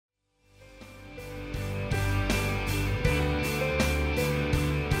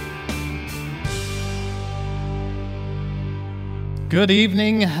Good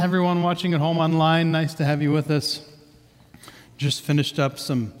evening, everyone watching at home online. Nice to have you with us. Just finished up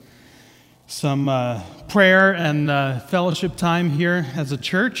some prayer and fellowship time here as a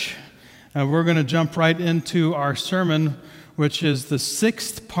church. We're going to jump right into our sermon, which is the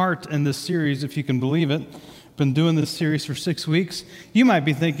sixth part in this series, if you can believe it. Been doing this series for 6 weeks. You might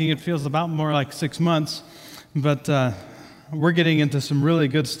be thinking it feels about more like 6 months, but we're getting into some really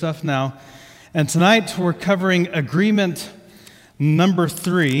good stuff now. And tonight we're covering agreement number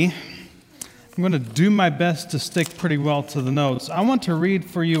 3. I'm going to do my best to stick pretty well to the notes. I want to read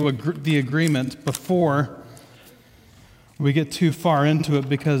for you the agreement before we get too far into it,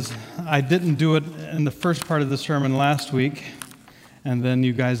 because I didn't do it in the first part of the sermon last week, and then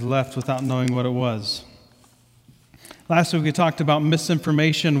you guys left without knowing what it was. Last week we talked about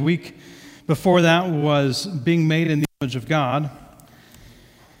misinformation. Week before that was being made in the image of God.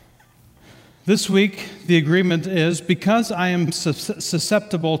 This week, the agreement is, because I am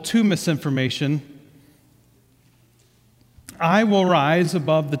susceptible to misinformation, I will rise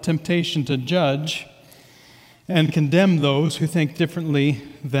above the temptation to judge and condemn those who think differently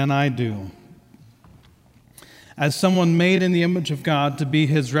than I do. As someone made in the image of God to be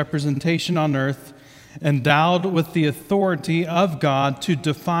His representation on earth, endowed with the authority of God to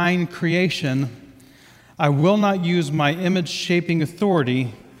define creation, I will not use my image-shaping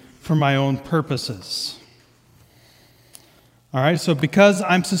authority for my own purposes. All right, so because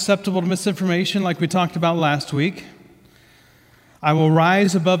I'm susceptible to misinformation, like we talked about last week, I will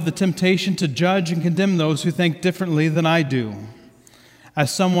rise above the temptation to judge and condemn those who think differently than I do.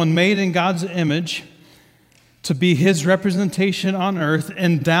 As someone made in God's image to be His representation on earth,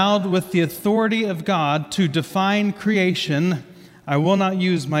 endowed with the authority of God to define creation, I will not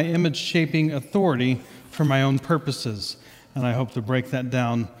use my image-shaping authority for my own purposes. And I hope to break that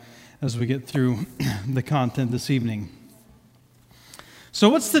down as we get through the content this evening. So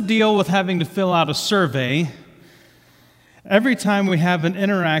what's the deal with having to fill out a survey every time we have an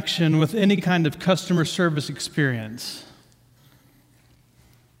interaction with any kind of customer service experience?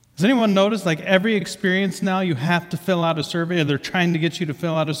 Has anyone noticed, like every experience now you have to fill out a survey, or they're trying to get you to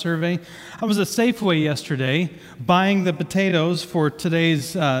fill out a survey? I was at Safeway yesterday buying the potatoes for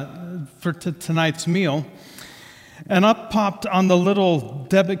tonight's meal, and up popped on the little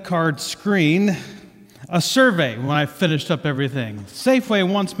debit card screen a survey when I finished up everything.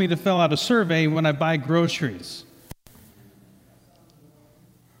 Safeway wants me to fill out a survey when I buy groceries.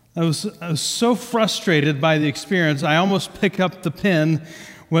 I was so frustrated by the experience, I almost picked up the pen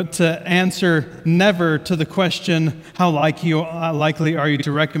to answer never to the question, how likely are you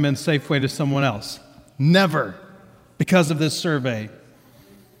to recommend Safeway to someone else? Never, because of this survey.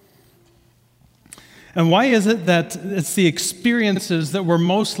 And why is it that it's the experiences that we're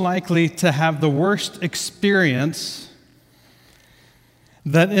most likely to have the worst experience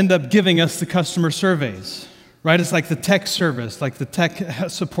that end up giving us the customer surveys? Right? It's like the tech service, like the tech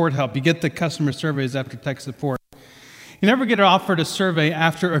support help. You get the customer surveys after tech support. You never get offered a survey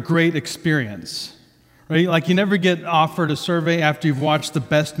after a great experience. Right? Like you never get offered a survey after you've watched the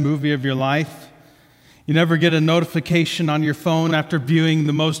best movie of your life. You never get a notification on your phone after viewing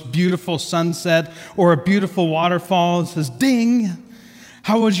the most beautiful sunset or a beautiful waterfall. It says, ding!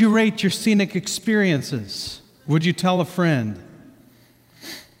 How would you rate your scenic experiences? Would you tell a friend?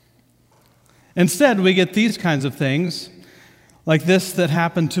 Instead, we get these kinds of things, like this that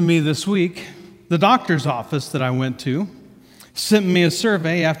happened to me this week. The doctor's office that I went to sent me a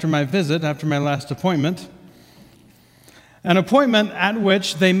survey after my visit, after my last appointment. An appointment at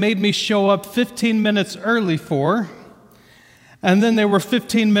which they made me show up 15 minutes early for, and then they were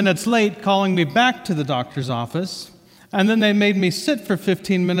 15 minutes late calling me back to the doctor's office, and then they made me sit for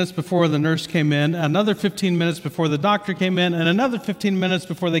 15 minutes before the nurse came in, another 15 minutes before the doctor came in, and another 15 minutes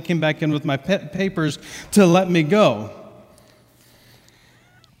before they came back in with my papers to let me go.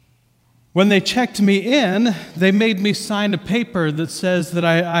 When they checked me in, they made me sign a paper that says that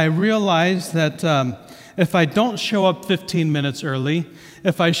I realize that if I don't show up 15 minutes early,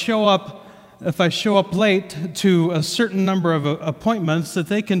 if I show up late to a certain number of appointments, that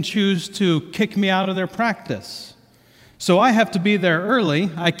they can choose to kick me out of their practice. So I have to be there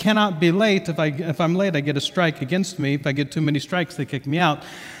early. I cannot be late. If I'm late, I get a strike against me. If I get too many strikes, they kick me out.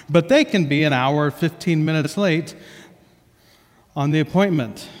 But they can be an hour, 15 minutes late on the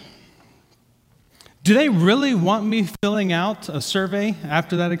appointment. Do they really want me filling out a survey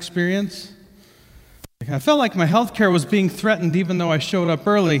after that experience? I felt like my health care was being threatened even though I showed up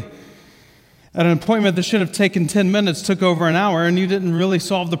early. At an appointment that should have taken 10 minutes took over an hour, and you didn't really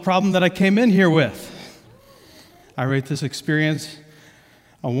solve the problem that I came in here with. I rate this experience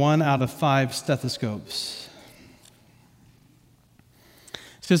a 1 out of 5 stethoscopes.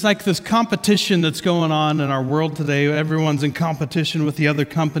 It's like this competition that's going on in our world today. Everyone's in competition with the other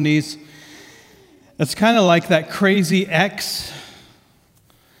companies. It's kind of like that crazy ex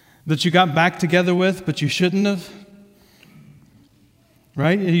that you got back together with, but you shouldn't have.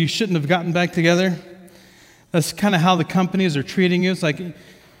 Right? You shouldn't have gotten back together. That's kind of how the companies are treating you. It's like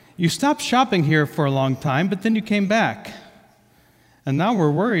you stopped shopping here for a long time, but then you came back. And now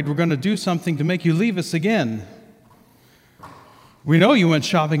we're worried we're going to do something to make you leave us again. We know you went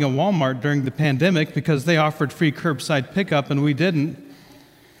shopping at Walmart during the pandemic because they offered free curbside pickup and we didn't.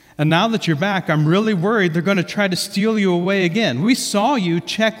 And now that you're back, I'm really worried they're going to try to steal you away again. We saw you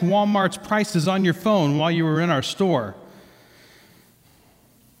check Walmart's prices on your phone while you were in our store.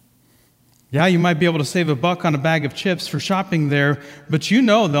 Yeah, you might be able to save $1 on a bag of chips for shopping there, but you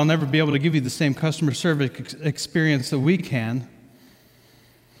know they'll never be able to give you the same customer service experience that we can.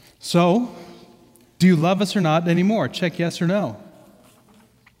 So, do you love us or not anymore? Check yes or no.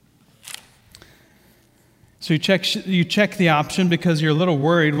 So you check the option because you're a little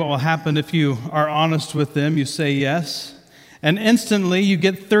worried what will happen if you are honest with them. You say yes. And instantly you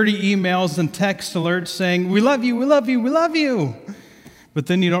get 30 emails and text alerts saying, we love you, we love you, we love you. But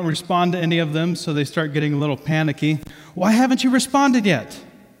then you don't respond to any of them, so they start getting a little panicky. Why haven't you responded yet?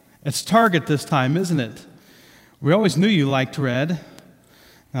 It's Target this time, isn't it? We always knew you liked red.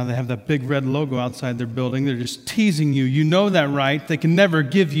 Now they have that big red logo outside their building. They're just teasing you. You know that, right? They can never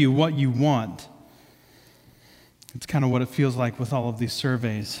give you what you want. It's kind of what it feels like with all of these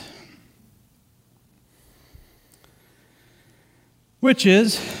surveys. Which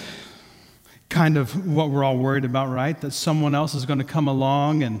is kind of what we're all worried about, right? That someone else is going to come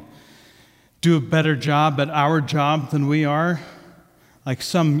along and do a better job at our job than we are. Like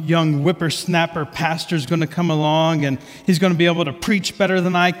some young whippersnapper pastor is going to come along and he's going to be able to preach better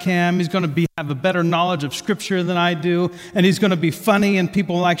than I can. He's going to have a better knowledge of Scripture than I do. And he's going to be funny and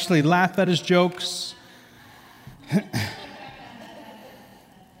people will actually laugh at his jokes.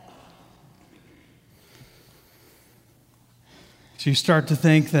 So you start to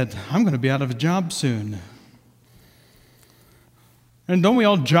think that I'm going to be out of a job soon. And don't we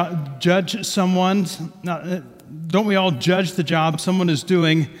all judge someone? Don't we all judge the job someone is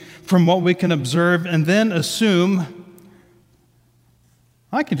doing from what we can observe and then assume,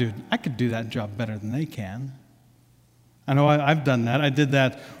 I could do that job better than they can? I know I've done that. I did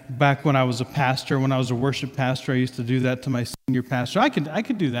that back when I was a pastor. When I was a worship pastor, I used to do that to my senior pastor. I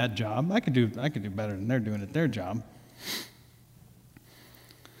could do that job. I could do better than they're doing at their job.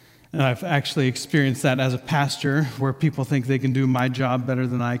 And I've actually experienced that as a pastor, where people think they can do my job better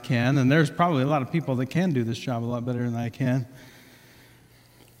than I can. And there's probably a lot of people that can do this job a lot better than I can.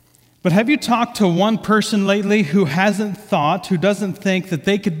 But have you talked to one person lately who doesn't think that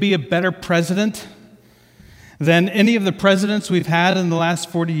they could be a better president than any of the presidents we've had in the last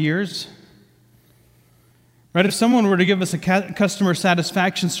 40 years? Right? If someone were to give us a customer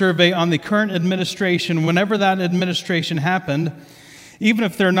satisfaction survey on the current administration, whenever that administration happened, even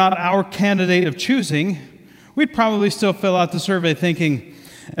if they're not our candidate of choosing, we'd probably still fill out the survey thinking,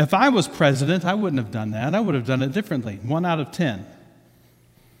 if I was president, I wouldn't have done that. I would have done it differently. 1 out of 10.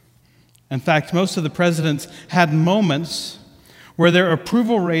 In fact, most of the presidents had moments where their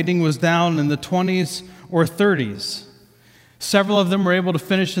approval rating was down in the 20s or 30s. Several of them were able to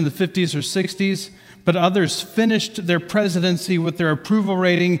finish in the 50s or 60s, but others finished their presidency with their approval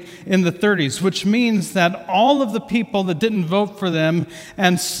rating in the 30s, which means that all of the people that didn't vote for them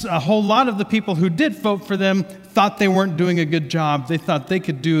and a whole lot of the people who did vote for them thought they weren't doing a good job. They thought they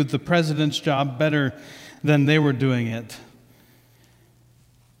could do the president's job better than they were doing it.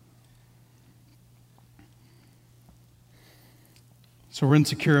 So we're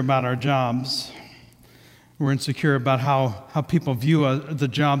insecure about our jobs. We're insecure about how people view the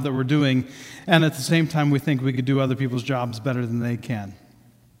job that we're doing, and at the same time, we think we could do other people's jobs better than they can.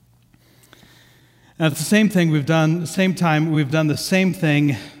 And at the same time, we've done the same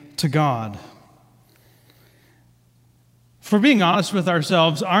thing to God. If we're being honest with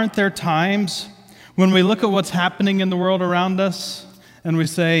ourselves, aren't there times when we look at what's happening in the world around us and we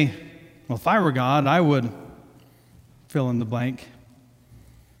say, well, if I were God, I would fill in the blank.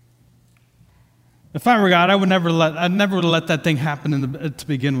 If I were God, I would never let that thing happen to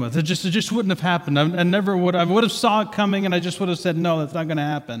begin with. It just wouldn't have happened. I would have saw it coming, and I just would have said, no, that's not going to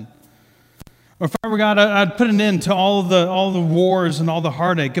happen. Or if I were God, I'd put an end to all the wars and all the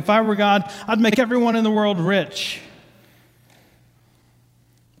heartache. If I were God, I'd make everyone in the world rich.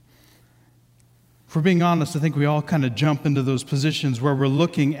 If we're being honest, I think we all kind of jump into those positions where we're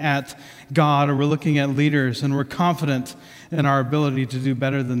looking at God or we're looking at leaders, and we're confident in our ability to do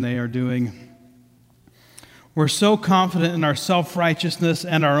better than they are doing. We're so confident in our self-righteousness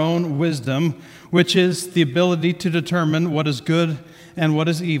and our own wisdom, which is the ability to determine what is good and what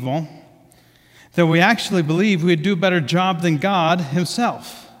is evil, that we actually believe we'd do a better job than God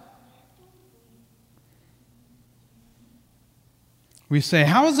himself. We say,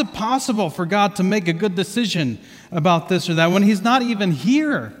 how is it possible for God to make a good decision about this or that when he's not even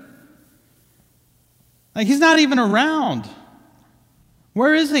here? Like, he's not even around.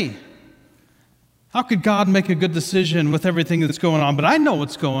 Where is he? How could God make a good decision with everything that's going on? But I know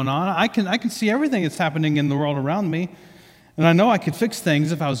what's going on. I can see everything that's happening in the world around me. And I know I could fix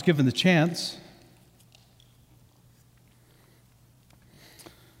things if I was given the chance.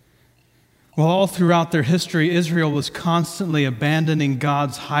 Well, all throughout their history, Israel was constantly abandoning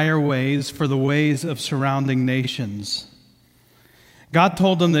God's higher ways for the ways of surrounding nations. God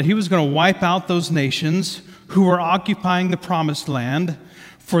told them that he was going to wipe out those nations who were occupying the promised land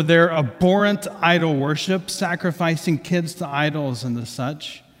for their abhorrent idol worship, sacrificing kids to idols and the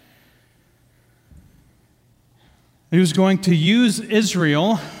such. He was going to use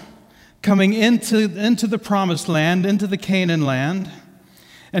Israel coming into the promised land, into the Canaan land,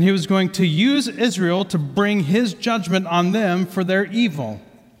 and he was going to use Israel to bring his judgment on them for their evil.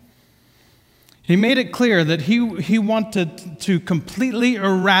 He made it clear that he wanted to completely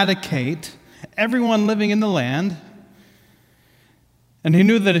eradicate everyone living in the land. And he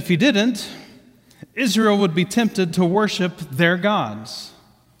knew that if he didn't, Israel would be tempted to worship their gods.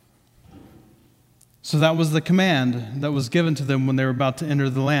 So that was the command that was given to them when they were about to enter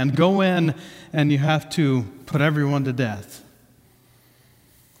the land. Go in and you have to put everyone to death.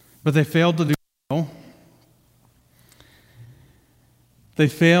 But they failed to do so. They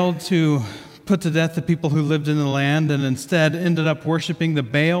failed to put to death the people who lived in the land and instead ended up worshiping the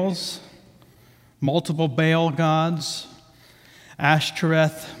Baals, multiple Baal gods,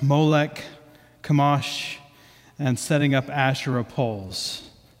 Ashtoreth, Molech, Chemosh, and setting up Asherah poles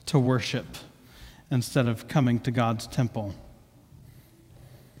to worship instead of coming to God's temple.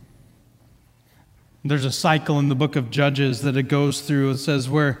 There's a cycle in the book of Judges that it goes through. It says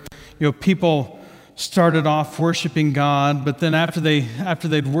where people started off worshiping God, but then after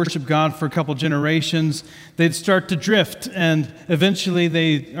they'd worship God for a couple generations, they'd start to drift, and eventually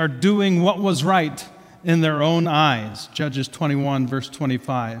they are doing what was right in their own eyes. Judges 21, verse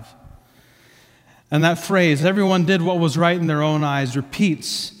 25. And that phrase, everyone did what was right in their own eyes,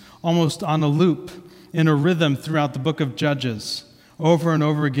 repeats almost on a loop in a rhythm throughout the book of Judges. Over and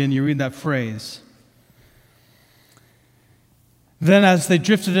over again, you read that phrase. Then as they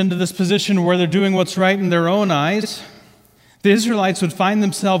drifted into this position where they're doing what's right in their own eyes, the Israelites would find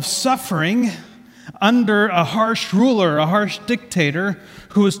themselves suffering under a harsh ruler, a harsh dictator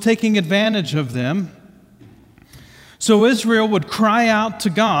who was taking advantage of them. So Israel would cry out to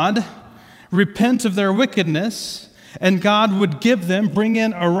God, repent of their wickedness, and God would bring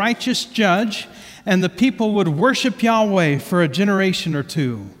in a righteous judge, and the people would worship Yahweh for a generation or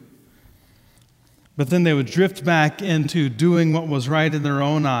two. But then they would drift back into doing what was right in their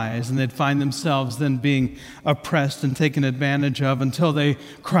own eyes, and they'd find themselves then being oppressed and taken advantage of until they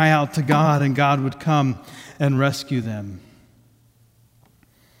cry out to God, and God would come and rescue them.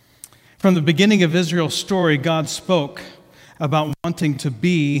 From the beginning of Israel's story, God spoke about wanting to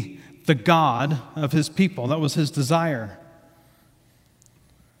be the God of his people. That was his desire.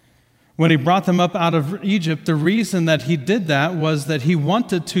 When he brought them up out of Egypt, the reason that he did that was that he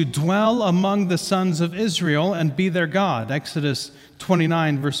wanted to dwell among the sons of Israel and be their God. Exodus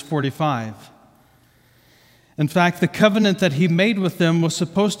 29, verse 45. In fact, the covenant that he made with them was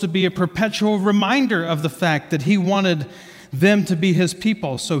supposed to be a perpetual reminder of the fact that he wanted them to be his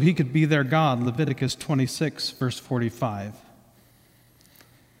people so he could be their God. Leviticus 26, verse 45.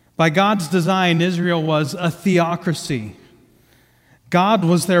 By God's design, Israel was a theocracy. God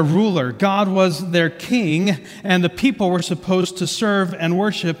was their ruler, God was their king, and the people were supposed to serve and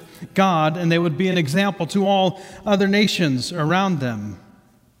worship God, and they would be an example to all other nations around them.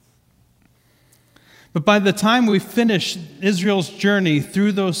 But by the time we finished Israel's journey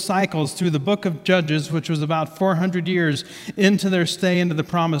through those cycles, through the book of Judges, which was about 400 years into their stay into the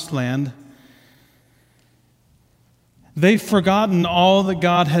promised land, they've forgotten all that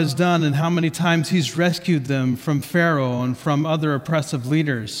God has done and how many times he's rescued them from Pharaoh and from other oppressive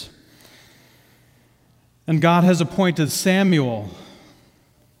leaders. And God has appointed Samuel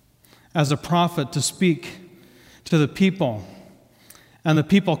as a prophet to speak to the people. And the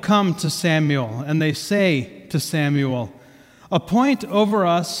people come to Samuel and they say to Samuel, "Appoint over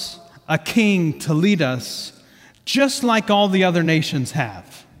us a king to lead us, just like all the other nations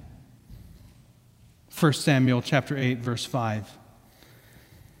have." 1 Samuel chapter 8, verse 5.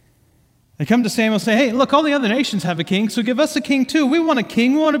 They come to Samuel and say, hey, look, all the other nations have a king, so give us a king too. We want a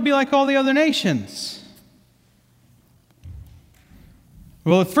king. We want to be like all the other nations.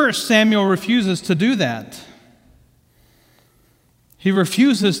 Well, at first, Samuel refuses to do that. He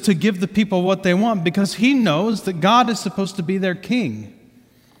refuses to give the people what they want because he knows that God is supposed to be their king.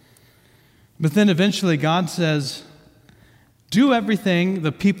 But then eventually God says, do everything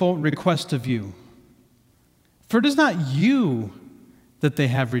the people request of you. For it is not you that they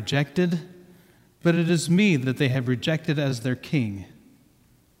have rejected, but it is me that they have rejected as their king.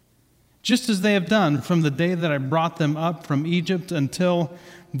 Just as they have done from the day that I brought them up from Egypt until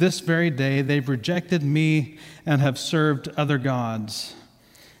this very day, they've rejected me and have served other gods.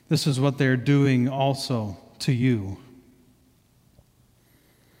 This is what they're doing also to you.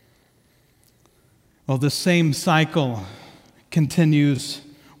 Well, this same cycle continues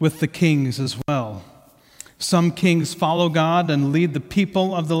with the kings as well. Some kings follow God and lead the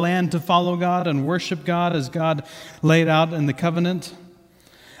people of the land to follow God and worship God as God laid out in the covenant.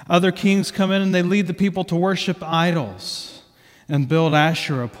 Other kings come in and they lead the people to worship idols and build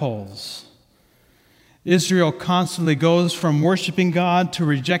Asherah poles. Israel constantly goes from worshiping God to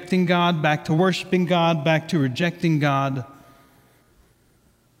rejecting God, back to worshiping God, back to rejecting God.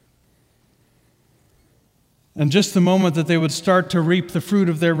 And just the moment that they would start to reap the fruit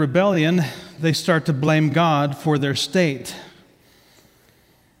of their rebellion, they start to blame God for their state.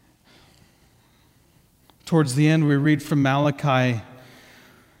 Towards the end, we read from Malachi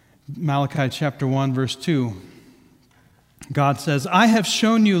chapter 1, verse 2. God says, I have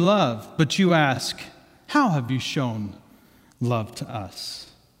shown you love, but you ask, how have you shown love to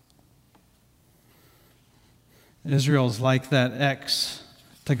us? Israel's like that ex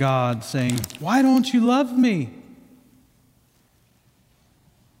to God saying, why don't you love me?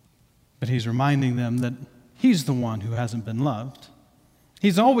 But he's reminding them that he's the one who hasn't been loved.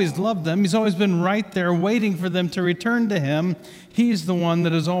 He's always loved them. He's always been right there waiting for them to return to him. He's the one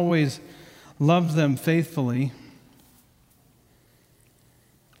that has always loved them faithfully.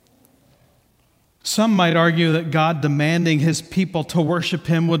 Some might argue that God demanding his people to worship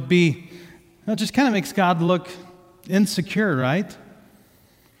him would be, it just kind of makes God look insecure, right?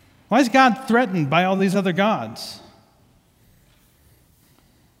 Why is God threatened by all these other gods?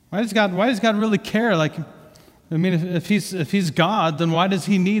 Why does God really care? If he's God, then why does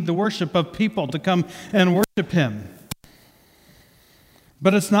he need the worship of people to come and worship him?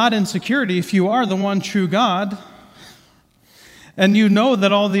 But it's not insecurity if you are the one true God, and you know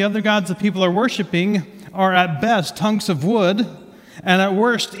that all the other gods that people are worshiping are at best hunks of wood, and at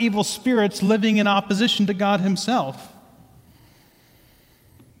worst evil spirits living in opposition to God himself.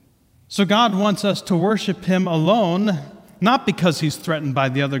 So God wants us to worship him alone, not because he's threatened by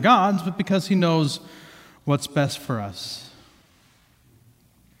the other gods, but because he knows what's best for us.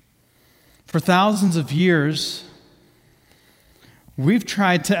 For thousands of years, we've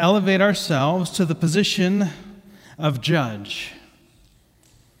tried to elevate ourselves to the position of judge.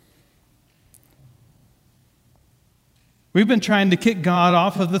 We've been trying to kick God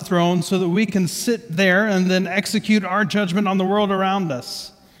off of the throne so that we can sit there and then execute our judgment on the world around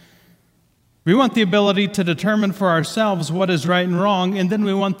us. We want the ability to determine for ourselves what is right and wrong, and then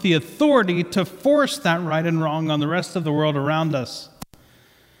we want the authority to force that right and wrong on the rest of the world around us.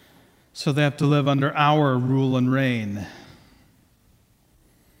 So they have to live under our rule and reign.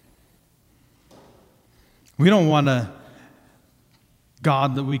 We don't want a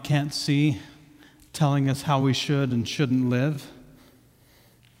God that we can't see telling us how we should and shouldn't live.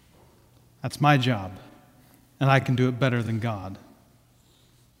 That's my job, and I can do it better than God.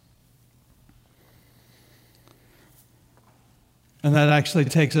 And that actually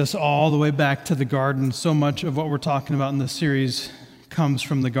takes us all the way back to the garden. So much of what we're talking about in this series comes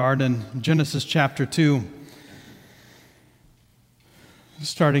from the garden. Genesis chapter 2,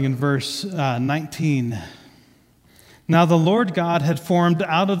 starting in verse 19. Now the Lord God had formed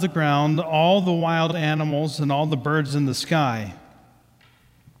out of the ground all the wild animals and all the birds in the sky.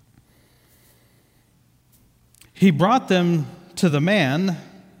 He brought them to the man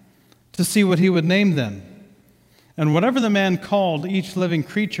to see what he would name them. And whatever the man called each living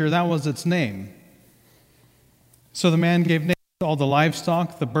creature, that was its name. So the man gave names to all the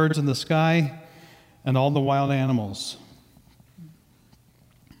livestock, the birds in the sky, and all the wild animals.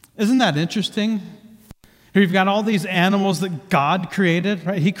 Isn't that interesting? Here you've got all these animals that God created,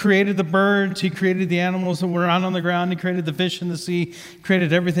 right? He created the birds, he created the animals that were out on the ground, he created the fish in the sea, he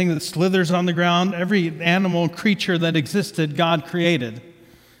created everything that slithers on the ground. Every animal creature that existed, God created.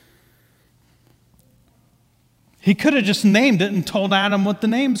 He could have just named it and told Adam what the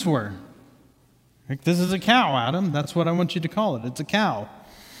names were. Like, this is a cow, Adam. That's what I want you to call it. It's a cow.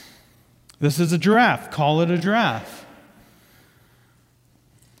 This is a giraffe. Call it a giraffe.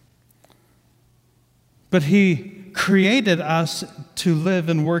 But he created us to live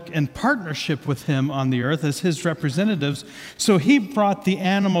and work in partnership with him on the earth as his representatives. So he brought the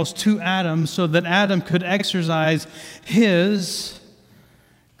animals to Adam so that Adam could exercise his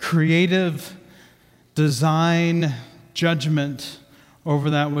creative design judgment over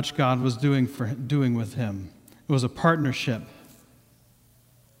that which God was doing with him. It was a partnership.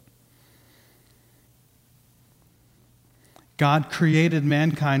 God created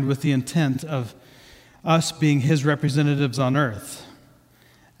mankind with the intent of us being his representatives on earth.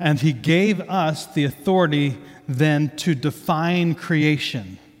 And he gave us the authority then to define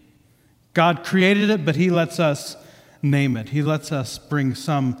creation. God created it, but he lets us name it. He lets us bring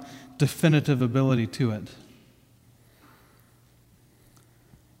some definitive ability to it.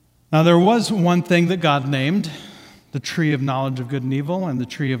 Now, there was one thing that God named, the tree of knowledge of good and evil and the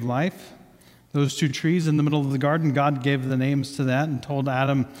tree of life. Those two trees in the middle of the garden, God gave the names to that and told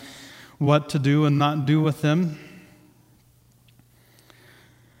Adam what to do and not do with them.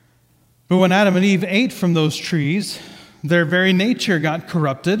 But when Adam and Eve ate from those trees, their very nature got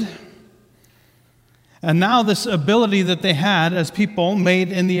corrupted. And now this ability that they had as people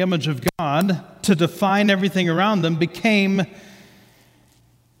made in the image of God to define everything around them became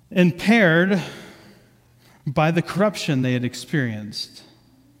impaired by the corruption they had experienced.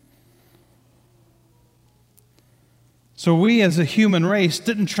 So we as a human race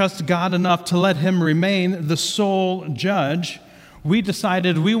didn't trust God enough to let him remain the sole judge. We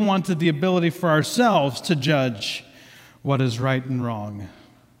decided we wanted the ability for ourselves to judge what is right and wrong.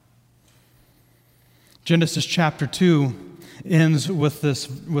 Genesis chapter 2 ends with this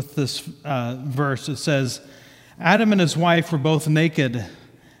verse. It says, Adam and his wife were both naked,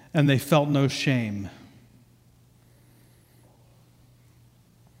 and they felt no shame.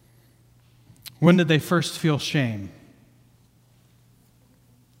 When did they first feel shame?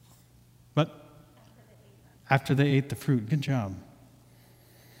 After they ate the fruit. Good job.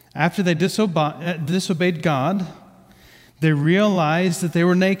 After they disobeyed God, they realized that they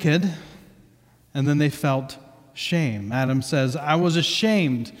were naked, and then they felt shame. Adam says, I was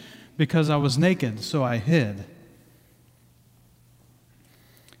ashamed because I was naked, so I hid.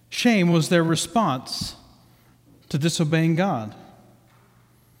 Shame was their response to disobeying God.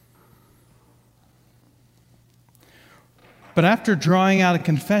 But after drawing out a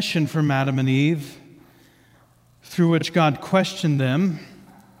confession from Adam and Eve, through which God questioned them,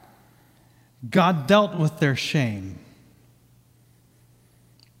 God dealt with their shame.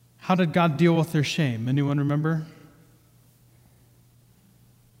 How did God deal with their shame? Anyone remember?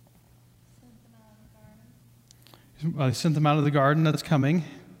 He sent them out of the garden. That's coming.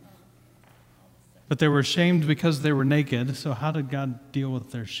 But they were ashamed because they were naked. So how did God deal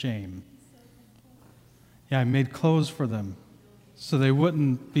with their shame? Yeah, he made clothes for them so they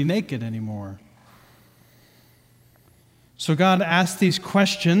wouldn't be naked anymore. So God asked these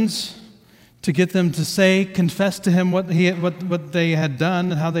questions to get them to confess to him what they had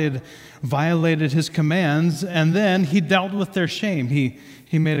done and how they had violated his commands, and then he dealt with their shame.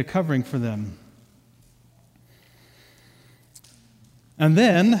 He made a covering for them. And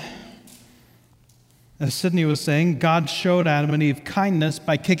then, as Sydney was saying, God showed Adam and Eve kindness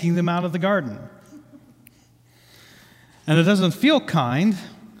by kicking them out of the garden. And it doesn't feel kind,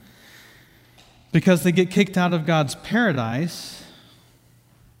 because they get kicked out of God's paradise.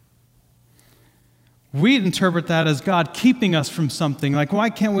 We interpret that as God keeping us from something. Like, why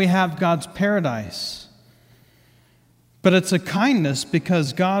can't we have God's paradise? But it's a kindness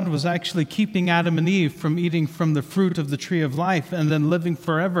because God was actually keeping Adam and Eve from eating from the fruit of the tree of life and then living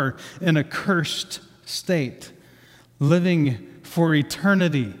forever in a cursed state, living for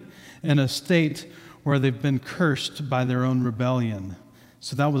eternity in a state where they've been cursed by their own rebellion.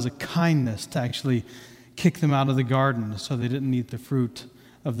 So that was a kindness to actually kick them out of the garden so they didn't eat the fruit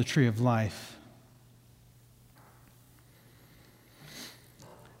of the tree of life.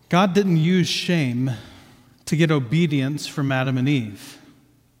 God didn't use shame to get obedience from Adam and Eve.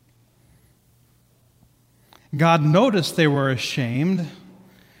 God noticed they were ashamed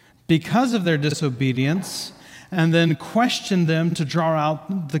because of their disobedience and then questioned them to draw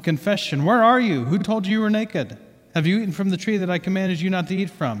out the confession. Where are you? Who told you were naked? Have you eaten from the tree that I commanded you not to eat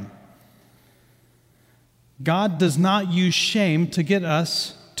from? God does not use shame to get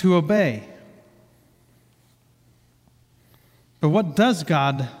us to obey. But what does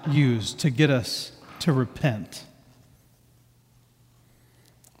God use to get us to repent?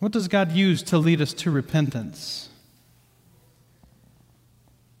 What does God use to lead us to repentance?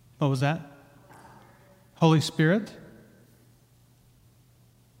 What was that? Holy Spirit?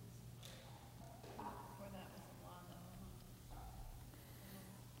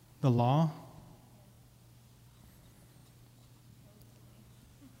 The law?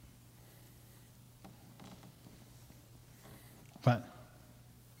 What?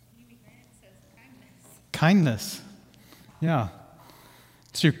 Kindness. Yeah.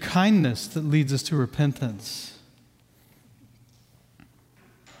 It's your kindness that leads us to repentance.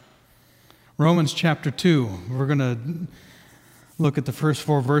 Romans chapter 2. We're going to look at the first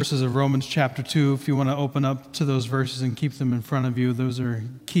 4 verses of Romans chapter 2. If you want to open up to those verses and keep them in front of you, those are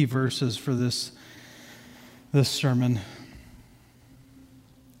key verses for this sermon.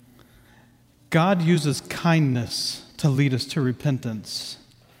 God uses kindness to lead us to repentance.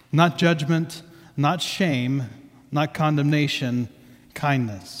 Not judgment, not shame, not condemnation,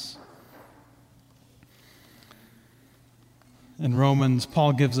 kindness. In Romans,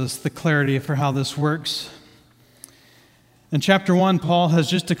 Paul gives us the clarity for how this works. In chapter 1, Paul has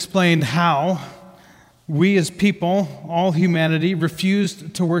just explained how we as people, all humanity,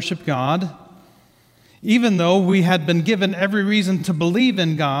 refused to worship God, even though we had been given every reason to believe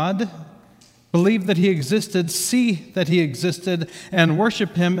in God, believe that He existed, see that He existed, and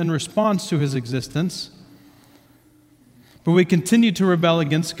worship Him in response to His existence. But we continued to rebel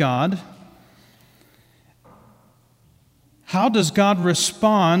against God. How does God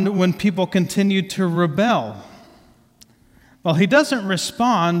respond when people continue to rebel? Well, He doesn't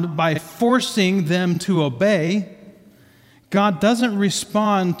respond by forcing them to obey. God doesn't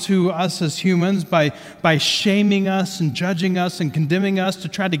respond to us as humans by shaming us and judging us and condemning us to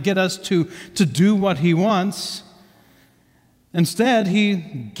try to get us to do what He wants. Instead, He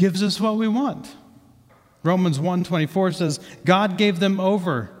gives us what we want. Romans 1:24 says, God gave them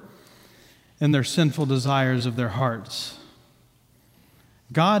over in their sinful desires of their hearts.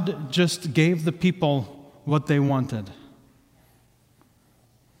 God just gave the people what they wanted.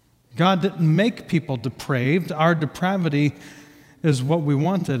 God didn't make people depraved. Our depravity is what we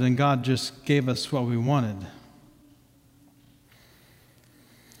wanted, and God just gave us what we wanted.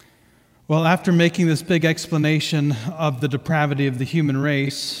 Well, after making this big explanation of the depravity of the human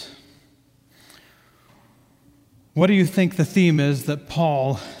race, what do you think the theme is that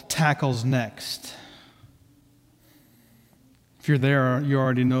Paul tackles next? If you're there, you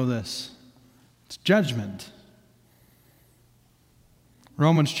already know this. It's judgment.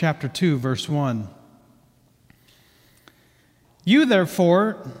 Romans chapter 2, verse 1. You,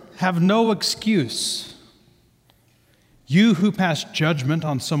 therefore, have no excuse, you who pass judgment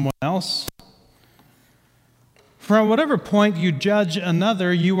on someone else. For at whatever point you judge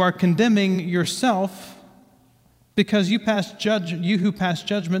another, you are condemning yourself, because you who pass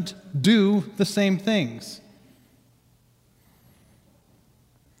judgment do the same things.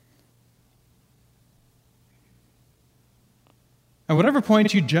 At whatever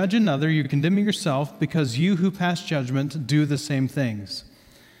point you judge another, you're condemning yourself, because you who pass judgment do the same things.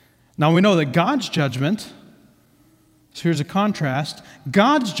 Now we know that God's judgment, so here's a contrast,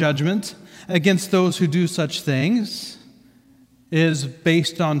 God's judgment against those who do such things is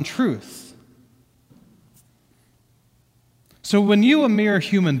based on truth. So when you, a mere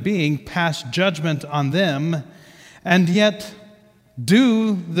human being, pass judgment on them and yet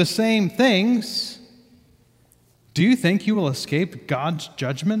do the same things, do you think you will escape God's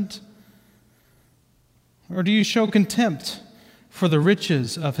judgment? Or do you show contempt for the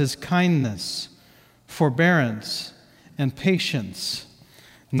riches of His kindness, forbearance, and patience,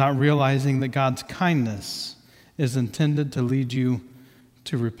 not realizing that God's kindness is intended to lead you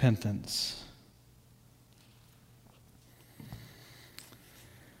to repentance?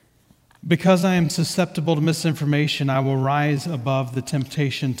 Because I am susceptible to misinformation, I will rise above the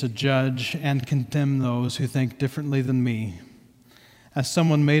temptation to judge and condemn those who think differently than me. As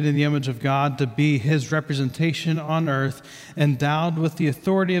someone made in the image of God to be His representation on earth, endowed with the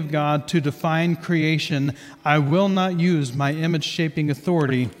authority of God to define creation, I will not use my image-shaping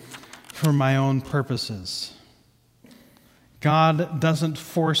authority for my own purposes. God doesn't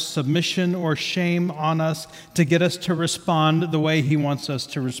force submission or shame on us to get us to respond the way He wants us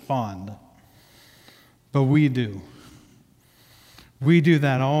to respond. But we do. We do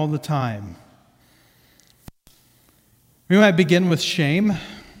that all the time. We might begin with shame.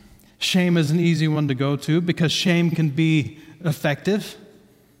 Shame is an easy one to go to because shame can be effective.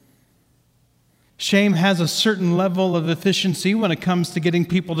 Shame has a certain level of efficiency when it comes to getting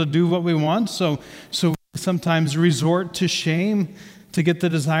people to do what we want. So we sometimes resort to shame to get the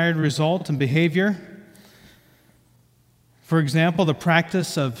desired result and behavior. For example, the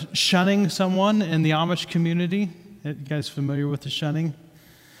practice of shunning someone in the Amish community. You guys familiar with the shunning?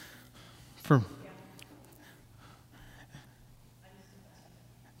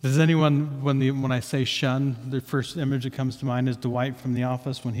 Does anyone, when I say shun, the first image that comes to mind is Dwight from The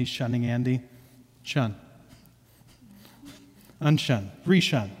Office when he's shunning Andy? Shun. Unshun.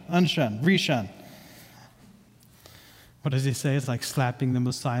 Reshun. Unshun. Reshun. What does he say? It's like slapping them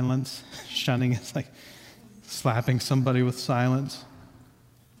with silence. Shunning is like slapping somebody with silence.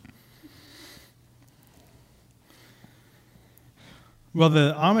 Well,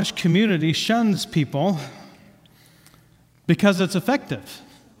 the Amish community shuns people because it's effective.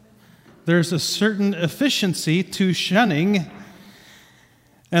 There's a certain efficiency to shunning.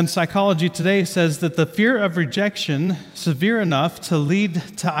 And psychology today says that the fear of rejection, severe enough to lead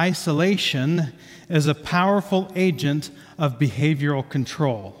to isolation, is a powerful agent of behavioral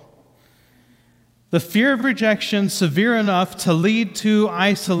control. The fear of rejection, severe enough to lead to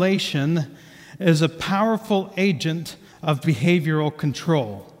isolation, is a powerful agent of behavioral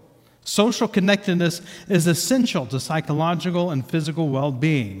control. Social connectedness is essential to psychological and physical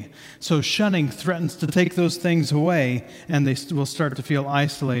well-being. So shunning threatens to take those things away, and they will start to feel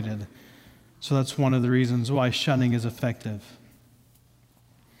isolated. So that's one of the reasons why shunning is effective.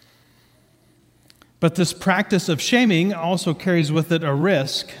 But this practice of shaming also carries with it a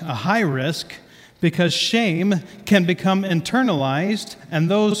risk, a high risk, because shame can become internalized, and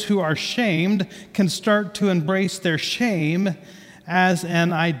those who are shamed can start to embrace their shame as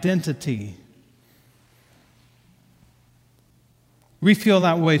an identity. We feel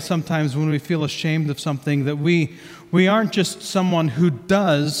that way sometimes when we feel ashamed of something, that we aren't just someone who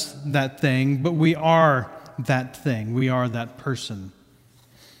does that thing, but we are that thing. We are that person.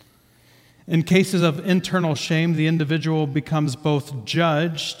 In cases of internal shame, the individual becomes both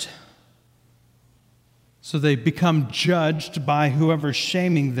judged, so they become judged by whoever's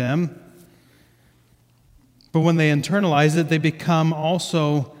shaming them. But when they internalize it, they become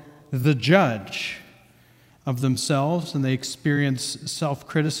also the judge of themselves, and they experience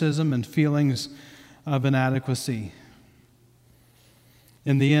self-criticism and feelings of inadequacy.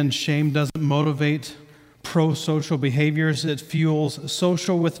 In the end, shame doesn't motivate pro-social behaviors. It fuels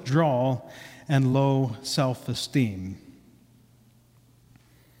social withdrawal and low self-esteem.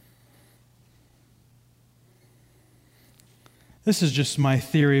 This is just my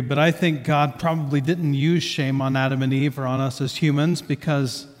theory, but I think God probably didn't use shame on Adam and Eve or on us as humans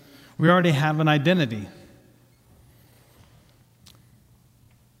because we already have an identity.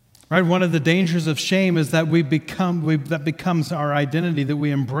 Right? One of the dangers of shame is that that becomes our identity that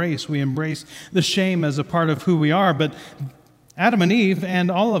we embrace. We embrace the shame as a part of who we are, but Adam and Eve and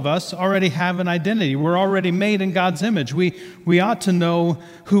all of us already have an identity. We're already made in God's image. We ought to know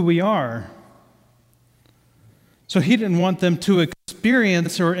who we are. So he didn't want them to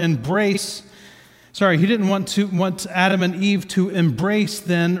experience or embrace, he didn't want Adam and Eve to embrace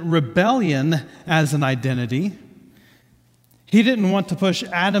then rebellion as an identity. He didn't want to push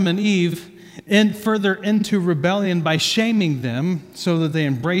Adam and Eve further into rebellion by shaming them so that they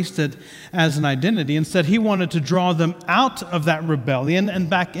embraced it as an identity. Instead, he wanted to draw them out of that rebellion and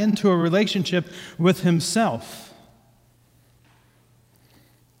back into a relationship with himself.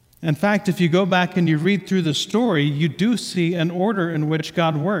 In fact, if you go back and you read through the story, you do see an order in which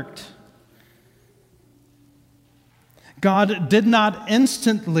God worked. God did not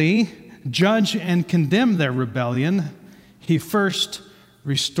instantly judge and condemn their rebellion. He first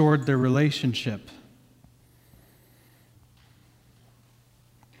restored their relationship.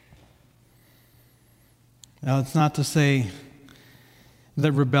 Now, it's not to say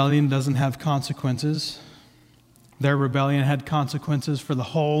that rebellion doesn't have consequences. Their rebellion had consequences for the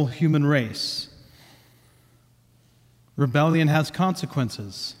whole human race. Rebellion has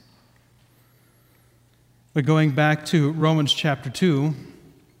consequences. But going back to Romans chapter 2,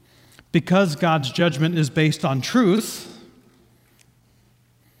 because God's judgment is based on truth,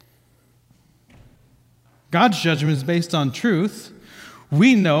 God's judgment is based on truth,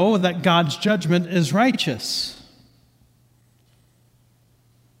 we know that God's judgment is righteous.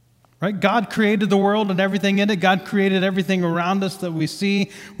 Right? God created the world and everything in it. God created everything around us that we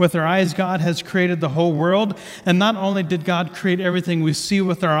see with our eyes. God has created the whole world. And not only did God create everything we see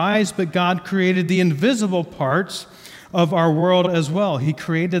with our eyes, but God created the invisible parts of our world as well. He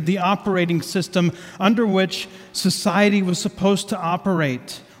created the operating system under which society was supposed to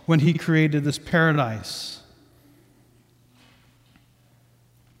operate when He created this paradise.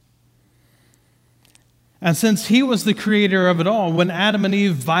 And since He was the creator of it all, when Adam and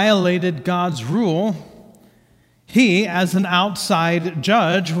Eve violated God's rule, He, as an outside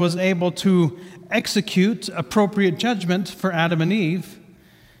judge, was able to execute appropriate judgment for Adam and Eve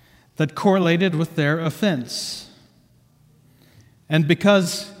that correlated with their offense. And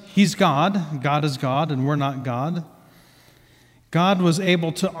because He's God, God is God, and we're not God, God was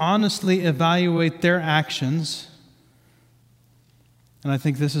able to honestly evaluate their actions. And I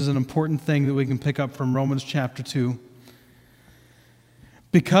think this is an important thing that we can pick up from Romans chapter 2.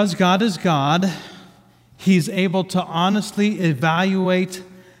 Because God is God, He's able to honestly evaluate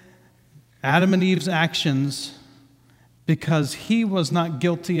Adam and Eve's actions because He was not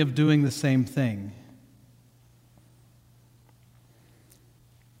guilty of doing the same thing.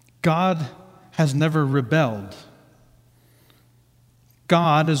 God has never rebelled.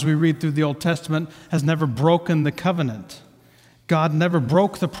 God, as we read through the Old Testament, has never broken the covenant. God never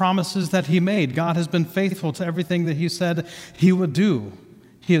broke the promises that He made. God has been faithful to everything that He said He would do.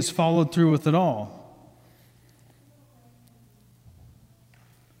 He has followed through with it all.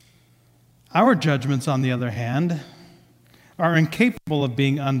 Our judgments, on the other hand, are incapable of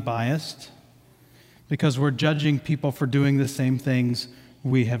being unbiased because we're judging people for doing the same things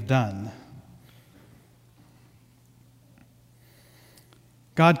we have done.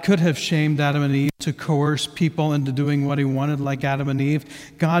 God could have shamed Adam and Eve to coerce people into doing what He wanted, like Adam and Eve.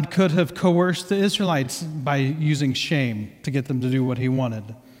 God could have coerced the Israelites by using shame to get them to do what He wanted.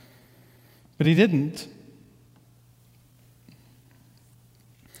 But He didn't.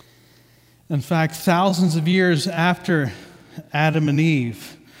 In fact, thousands of years after Adam and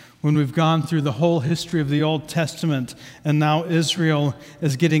Eve, when we've gone through the whole history of the Old Testament, and now Israel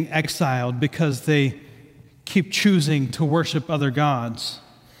is getting exiled because they keep choosing to worship other gods.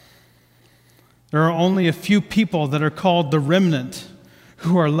 There are only a few people that are called the remnant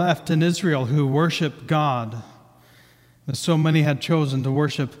who are left in Israel who worship God. But so many had chosen to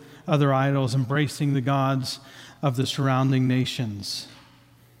worship other idols, embracing the gods of the surrounding nations.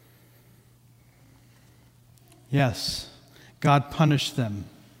 Yes, God punished them.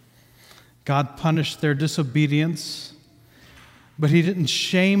 God punished their disobedience, but He didn't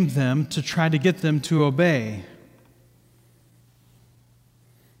shame them to try to get them to obey.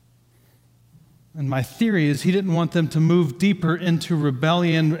 And my theory is He didn't want them to move deeper into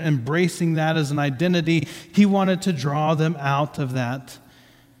rebellion, embracing that as an identity. He wanted to draw them out of that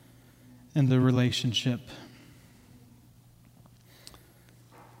in the relationship.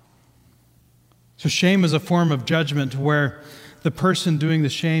 So shame is a form of judgment where the person doing the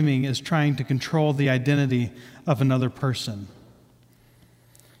shaming is trying to control the identity of another person.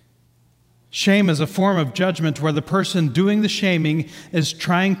 Shame is a form of judgment where the person doing the shaming is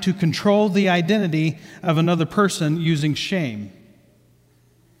trying to control the identity of another person using shame.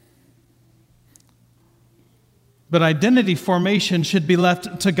 But identity formation should be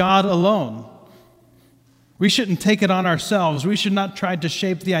left to God alone. We shouldn't take it on ourselves. We should not try to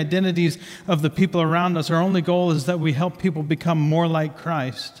shape the identities of the people around us. Our only goal is that we help people become more like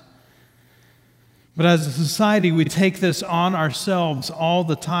Christ. But as a society, we take this on ourselves all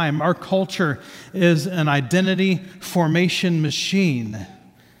the time. Our culture is an identity formation machine,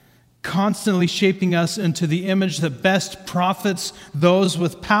 constantly shaping us into the image that best profits those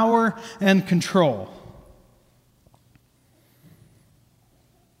with power and control.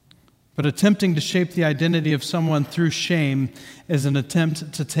 But attempting to shape the identity of someone through shame is an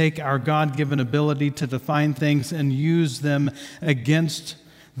attempt to take our God-given ability to define things and use them against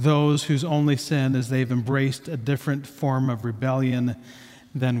those whose only sin is they've embraced a different form of rebellion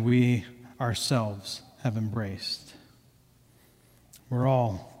than we ourselves have embraced. We're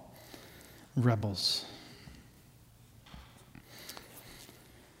all rebels.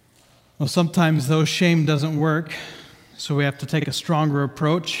 Well, sometimes though, shame doesn't work, so we have to take a stronger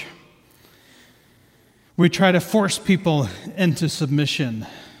approach. We try to force people into submission.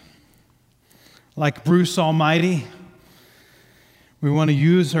 Like Bruce Almighty, we want to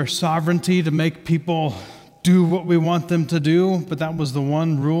use our sovereignty to make people do what we want them to do, but that was the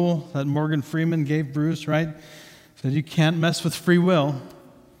one rule that Morgan Freeman gave Bruce, right? He said you can't mess with free will.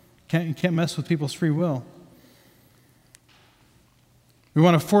 You can't mess with people's free will. We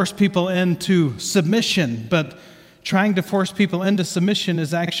want to force people into submission, but trying to force people into submission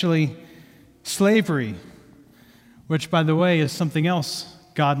is actually slavery, which, by the way, is something else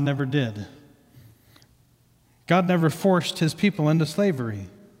God never did. God never forced His people into slavery.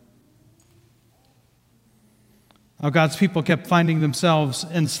 Now, God's people kept finding themselves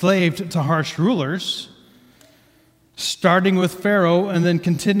enslaved to harsh rulers, starting with Pharaoh and then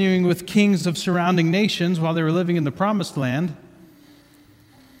continuing with kings of surrounding nations while they were living in the Promised Land.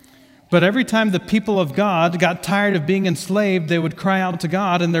 But every time the people of God got tired of being enslaved, they would cry out to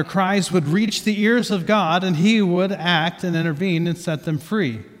God, and their cries would reach the ears of God, and He would act and intervene and set them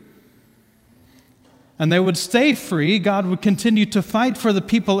free. And they would stay free. God would continue to fight for the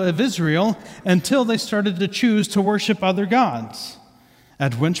people of Israel until they started to choose to worship other gods.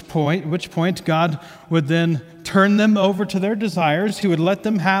 At which point God would then turn them over to their desires. He would let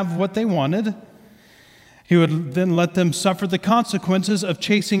them have what they wanted. He would then let them suffer the consequences of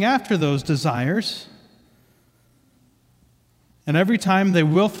chasing after those desires. And every time they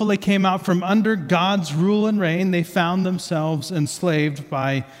willfully came out from under God's rule and reign, they found themselves enslaved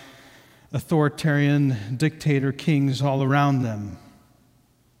by authoritarian dictator kings all around them.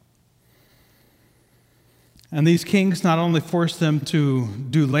 And these kings not only forced them to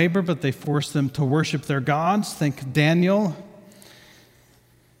do labor, but they forced them to worship their gods. Think Daniel.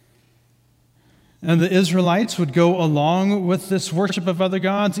 And the Israelites would go along with this worship of other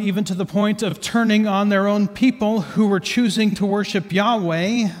gods, even to the point of turning on their own people who were choosing to worship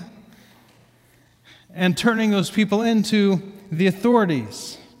Yahweh and turning those people into the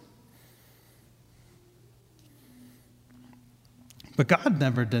authorities. But God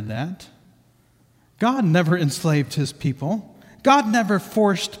never did that. God never enslaved his people. God never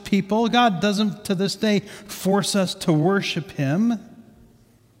forced people. God doesn't, to this day, force us to worship him.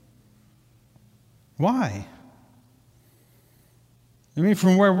 Why? I mean,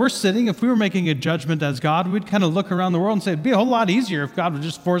 from where we're sitting, if we were making a judgment as God, we'd kind of look around the world and say, it'd be a whole lot easier if God would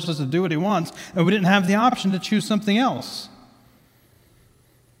just force us to do what he wants, and we didn't have the option to choose something else.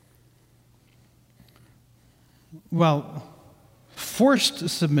 Well, forced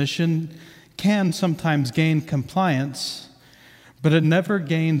submission can sometimes gain compliance, but it never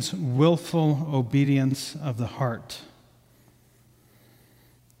gains willful obedience of the heart.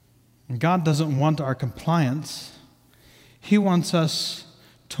 God doesn't want our compliance. He wants us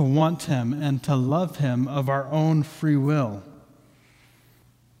to want him and to love him of our own free will.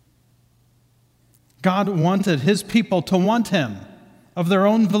 God wanted his people to want him of their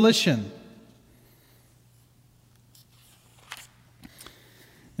own volition.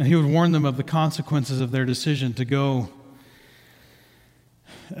 And he would warn them of the consequences of their decision to go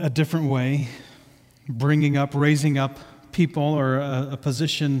a different way, raising up people or a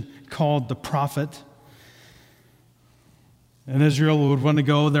position called the prophet. And Israel would want to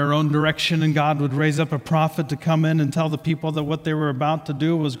go their own direction, and God would raise up a prophet to come in and tell the people that what they were about to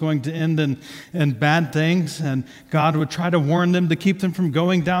do was going to end in bad things. And God would try to warn them to keep them from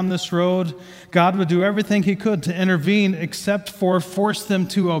going down this road. God would do everything he could to intervene except for force them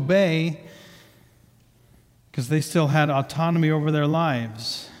to obey, because they still had autonomy over their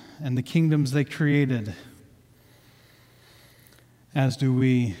lives and the kingdoms they created, as do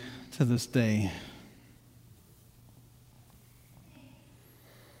we to this day.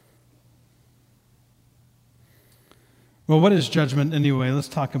 Well, what is judgment anyway? Let's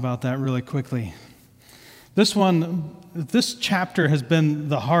talk about that really quickly. This chapter has been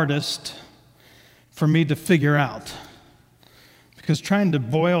the hardest for me to figure out, because trying to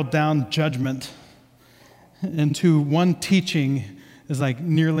boil down judgment into one teaching is like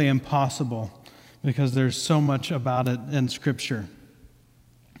nearly impossible, because there's so much about it in Scripture.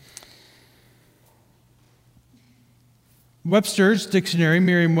 Webster's dictionary,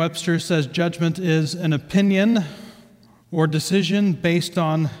 Merriam-Webster, says judgment is an opinion or decision based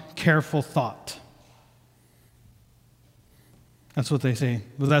on careful thought. That's what they say.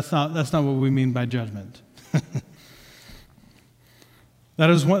 But that's not what we mean by judgment. That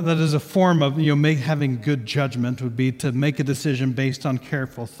is a form of having good judgment, would be to make a decision based on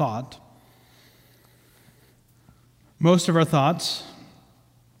careful thought. Most of our thoughts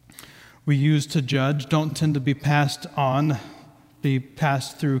we use to judge don't tend to be passed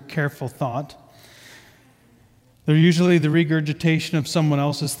through careful thought. They're usually the regurgitation of someone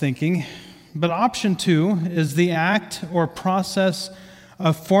else's thinking. But option 2 is the act or process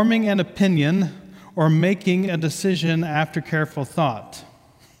of forming an opinion or making a decision after careful thought.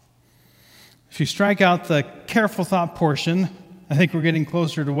 If you strike out the careful thought portion, I think we're getting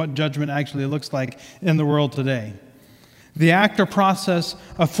closer to what judgment actually looks like in the world today. The act or process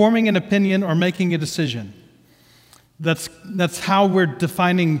of forming an opinion or making a decision. That's how we're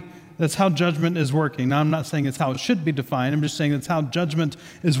defining. That's how judgment is working. Now, I'm not saying it's how it should be defined. I'm just saying it's how judgment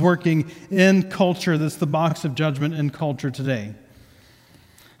is working in culture. That's the box of judgment in culture today.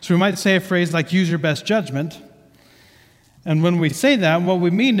 So we might say a phrase like, use your best judgment. And when we say that, what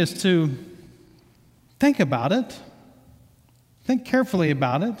we mean is to think about it. Think carefully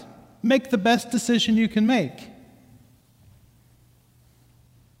about it. Make the best decision you can make.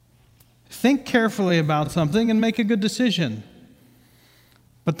 Think carefully about something and make a good decision.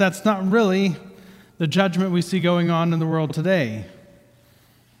 But that's not really the judgment we see going on in the world today.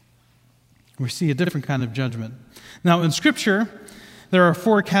 We see a different kind of judgment. Now, in Scripture, there are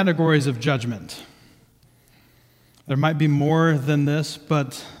 4 categories of judgment. There might be more than this,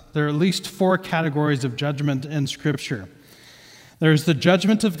 but there are at least 4 categories of judgment in Scripture. There's the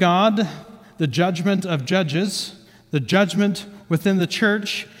judgment of God, the judgment of judges, the judgment within the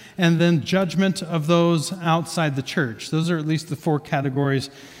church, and then judgment of those outside the church. Those are at least the four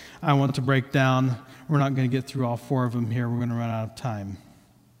categories I want to break down. We're not going to get through all four of them here. We're going to run out of time.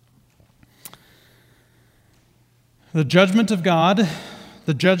 The judgment of God,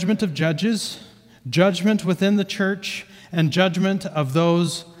 the judgment of judges, judgment within the church, and judgment of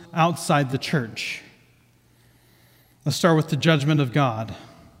those outside the church. Let's start with the judgment of God.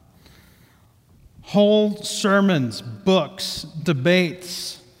 Whole sermons, books,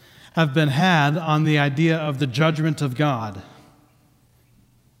 debates have been had on the idea of the judgment of God.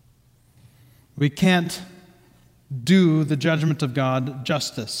 We can't do the judgment of God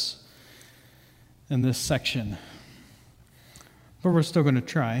justice in this section, but we're still going to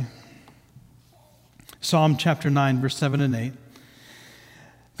try. Psalm chapter 9, verse 7 and 8.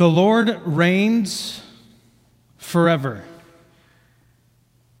 The Lord reigns forever.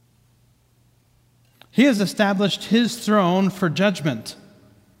 He has established his throne for judgment.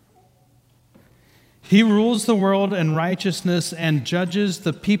 He rules the world in righteousness and judges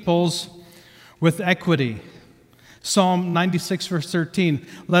the peoples with equity. Psalm 96, verse 13.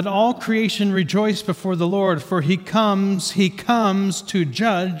 Let all creation rejoice before the Lord, for he comes to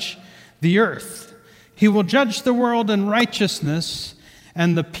judge the earth. He will judge the world in righteousness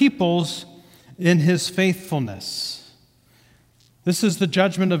and the peoples in his faithfulness. This is the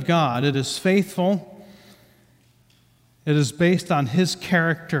judgment of God. It is faithful. It is based on his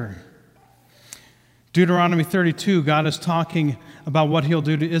character. Deuteronomy 32, God is talking about what he'll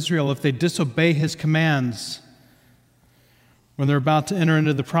do to Israel if they disobey his commands when they're about to enter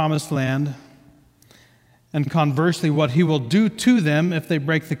into the promised land, and conversely, what he will do to them if they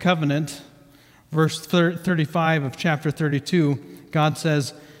break the covenant. Verse 35 of chapter 32, God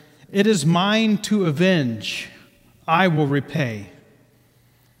says, "It is mine to avenge, I will repay.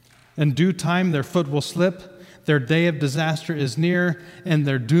 In due time their foot will slip, their day of disaster is near, and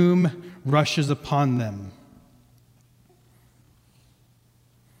their doom rushes upon them."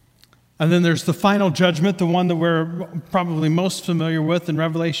 And then there's the final judgment, the one that we're probably most familiar with in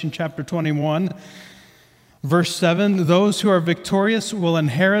Revelation chapter 21, verse 7. Those who are victorious will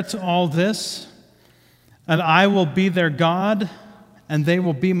inherit all this, and I will be their God, and they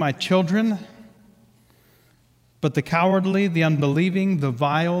will be my children. But the cowardly, the unbelieving, the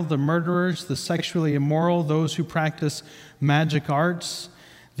vile, the murderers, the sexually immoral, those who practice magic arts,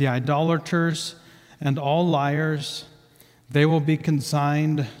 the idolaters, and all liars, they will be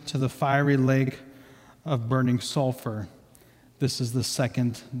consigned to the fiery lake of burning sulfur. This is the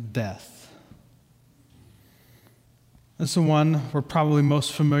second death. That's the one we're probably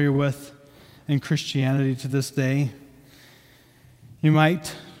most familiar with in Christianity to this day. You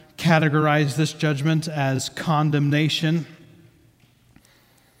might categorize this judgment as condemnation.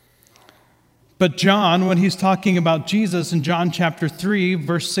 But John, when he's talking about Jesus in John chapter 3,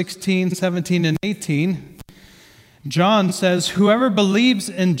 verse 16, 17, and 18, John says, whoever believes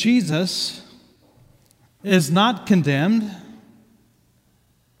in Jesus is not condemned,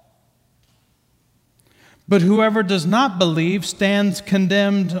 but whoever does not believe stands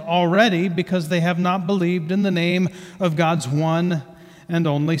condemned already because they have not believed in the name of God's one and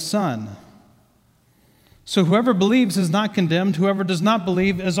only Son. So whoever believes is not condemned, whoever does not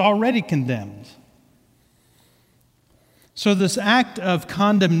believe is already condemned. So this act of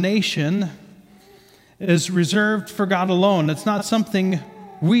condemnation is reserved for God alone. It's not something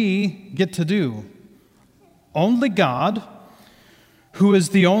we get to do. Only God, who is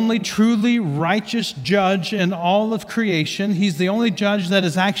the only truly righteous judge in all of creation, he's the only judge that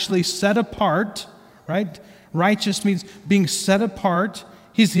is actually set apart, right? Righteous means being set apart.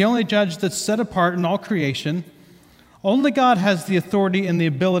 He's the only judge that's set apart in all creation. Only God has the authority and the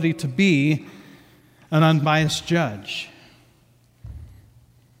ability to be an unbiased judge.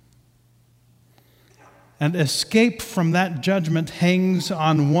 And escape from that judgment hangs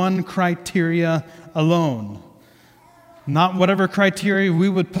on one criteria alone. Not whatever criteria we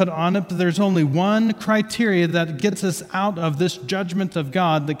would put on it, but there's only one criteria that gets us out of this judgment of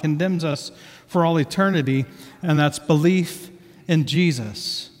God that condemns us for all eternity, and that's belief in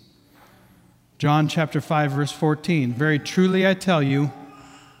Jesus. John chapter 5, verse 14. Very truly I tell you,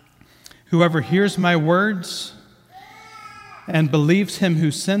 whoever hears my words and believes him who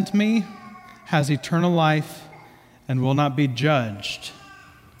sent me has eternal life and will not be judged,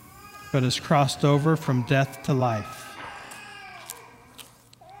 but is crossed over from death to life.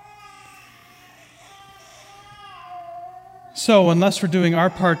 So, unless we're doing our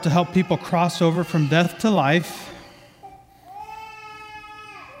part to help people cross over from death to life,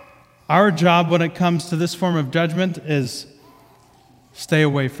 our job when it comes to this form of judgment is Stay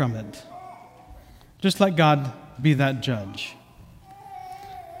away from it. Just let God be that judge.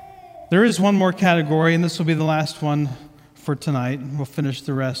 There is one more category, and this will be the last one for tonight. We'll finish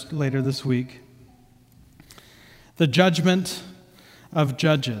the rest later this week. The judgment of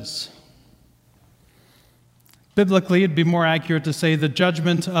judges. Biblically, it'd be more accurate to say the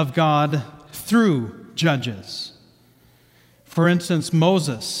judgment of God through judges. For instance,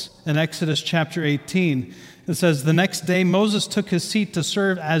 Moses in Exodus chapter 18, it says, "The next day Moses took his seat to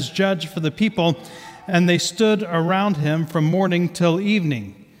serve as judge for the people, and they stood around him from morning till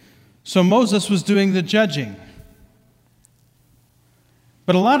evening." So Moses was doing the judging.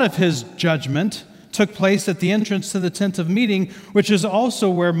 But a lot of his judgment took place at the entrance to the tent of meeting, which is also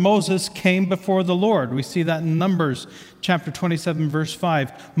where Moses came before the Lord. We see that in Numbers chapter 27, verse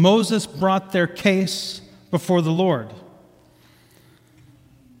 5. Moses brought their case before the Lord.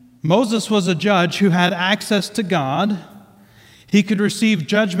 Moses was a judge who had access to God. He could receive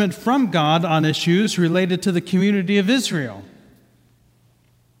judgment from God on issues related to the community of Israel.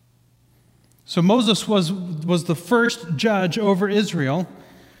 So Moses was the first judge over Israel.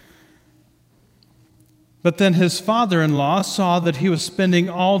 But then his father-in-law saw that he was spending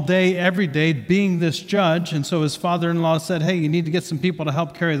all day, every day, being this judge. And so his father-in-law said, "Hey, you need to get some people to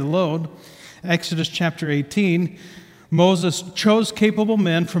help carry the load." Exodus chapter 18, Moses chose capable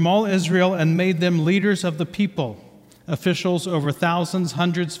men from all Israel and made them leaders of the people, officials over thousands,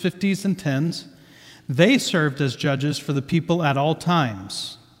 hundreds, fifties, and tens. They served as judges for the people at all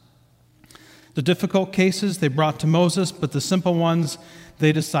times. The difficult cases they brought to Moses, but the simple ones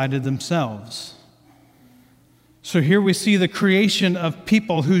they decided themselves. So here we see the creation of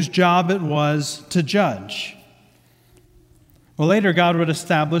people whose job it was to judge. Well, later God would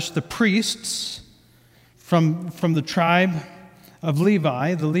establish the priests from the tribe of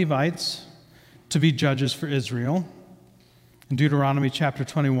Levi, the Levites, to be judges for Israel. In Deuteronomy chapter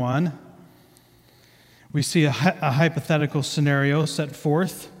 21, we see a hypothetical scenario set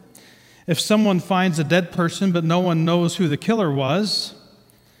forth. If someone finds a dead person but no one knows who the killer was,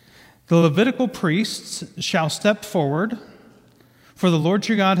 the Levitical priests shall step forward, for the Lord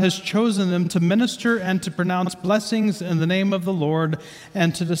your God has chosen them to minister and to pronounce blessings in the name of the Lord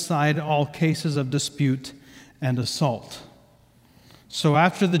and to decide all cases of dispute and assault. So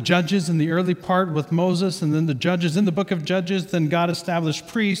after the judges in the early part with Moses and then the judges in the book of Judges, then God established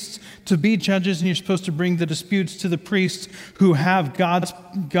priests to be judges, and you're supposed to bring the disputes to the priests who have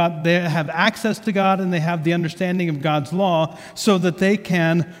they have access to God and they have the understanding of God's law so that they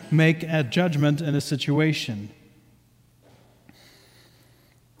can make a judgment in a situation.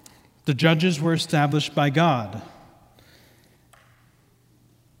 The judges were established by God.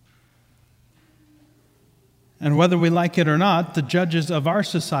 And whether we like it or not, the judges of our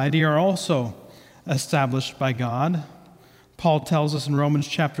society are also established by God. Paul tells us in Romans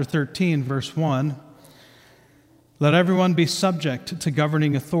chapter 13, verse 1, "Let everyone be subject to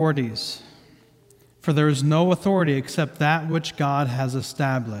governing authorities, for there is no authority except that which God has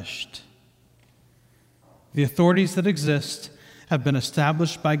established." The authorities that exist have been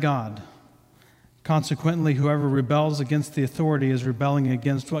established by God. Consequently, whoever rebels against the authority is rebelling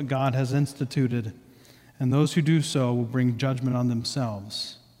against what God has instituted, and those who do so will bring judgment on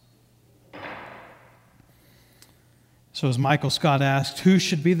themselves. So as Michael Scott asked, who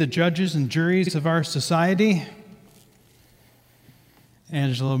should be the judges and juries of our society?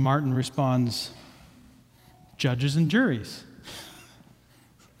 Angela Martin responds, judges and juries.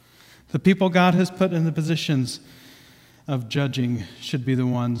 The people God has put in the positions of judging should be the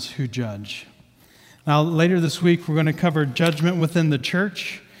ones who judge. Now, later this week, we're going to cover judgment within the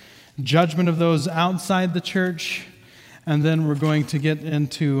church, judgment of those outside the church, and then we're going to get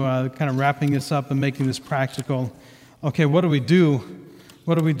into kind of wrapping this up and making this practical. Okay, what do we do?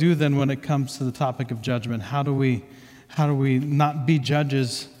 What do we do then when it comes to the topic of judgment? How do we not be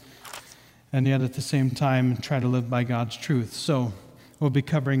judges and yet at the same time try to live by God's truth? So we'll be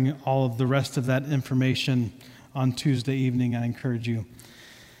covering all of the rest of that information on Tuesday evening. I encourage you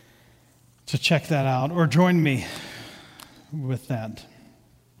to check that out or join me with that.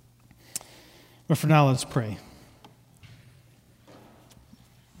 But for now, let's pray.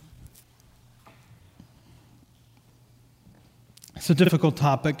 It's a difficult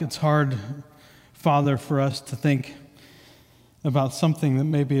topic. It's hard, Father, for us to think about something that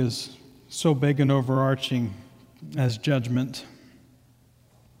maybe is so big and overarching as judgment.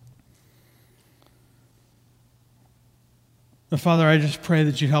 But Father, I just pray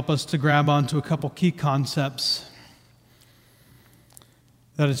that you help us to grab onto a couple key concepts.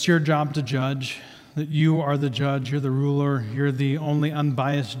 That it's your job to judge, that you are the judge, you're the ruler, you're the only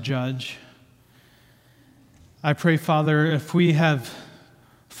unbiased judge. I pray, Father, if we have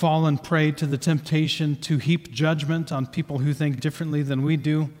fallen prey to the temptation to heap judgment on people who think differently than we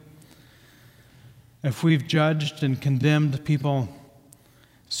do, if we've judged and condemned people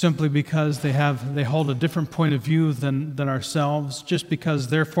simply because they hold a different point of view than ourselves, just because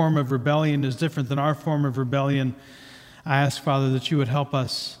their form of rebellion is different than our form of rebellion, I ask, Father, that you would help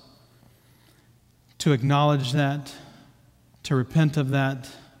us to acknowledge that, to repent of that,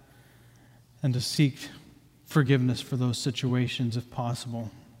 and to seek forgiveness for those situations if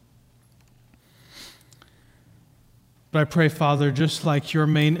possible. But I pray, Father, just like your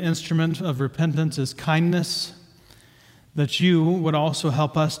main instrument of repentance is kindness, that you would also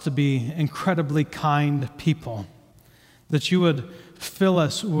help us to be incredibly kind people, that you would fill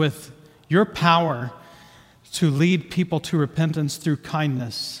us with your power to lead people to repentance through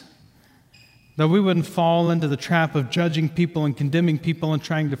kindness, that we wouldn't fall into the trap of judging people and condemning people and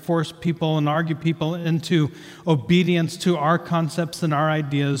trying to force people and argue people into obedience to our concepts and our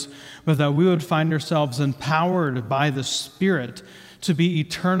ideas, but that we would find ourselves empowered by the Spirit to be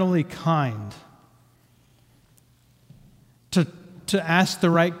eternally kind, to ask the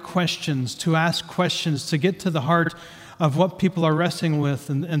right questions, to get to the heart of what people are wrestling with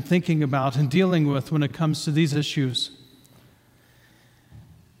and thinking about and dealing with when it comes to these issues.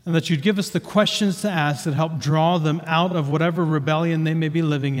 And that you'd give us the questions to ask that help draw them out of whatever rebellion they may be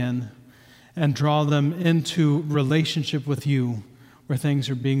living in and draw them into relationship with you where things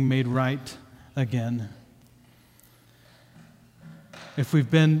are being made right again. If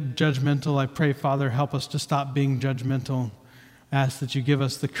we've been judgmental, I pray, Father, help us to stop being judgmental. Ask that you give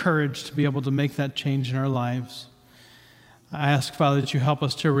us the courage to be able to make that change in our lives. I ask, Father, that you help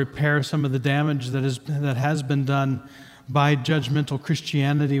us to repair some of the damage that has been done by judgmental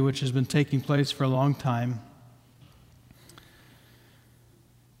Christianity, which has been taking place for a long time.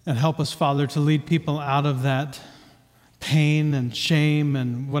 And help us, Father, to lead people out of that pain and shame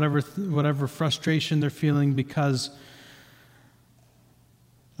and whatever frustration they're feeling because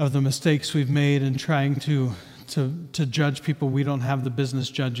of the mistakes we've made in trying to judge people we don't have the business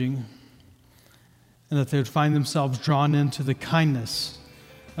judging, and that they would find themselves drawn into the kindness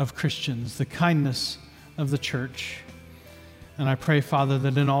of Christians, the kindness of the church. And I pray, Father,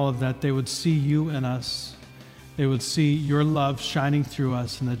 that in all of that they would see you in us, they would see your love shining through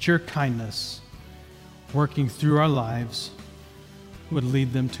us, and that your kindness working through our lives would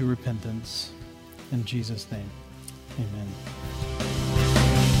lead them to repentance. In Jesus' name, amen.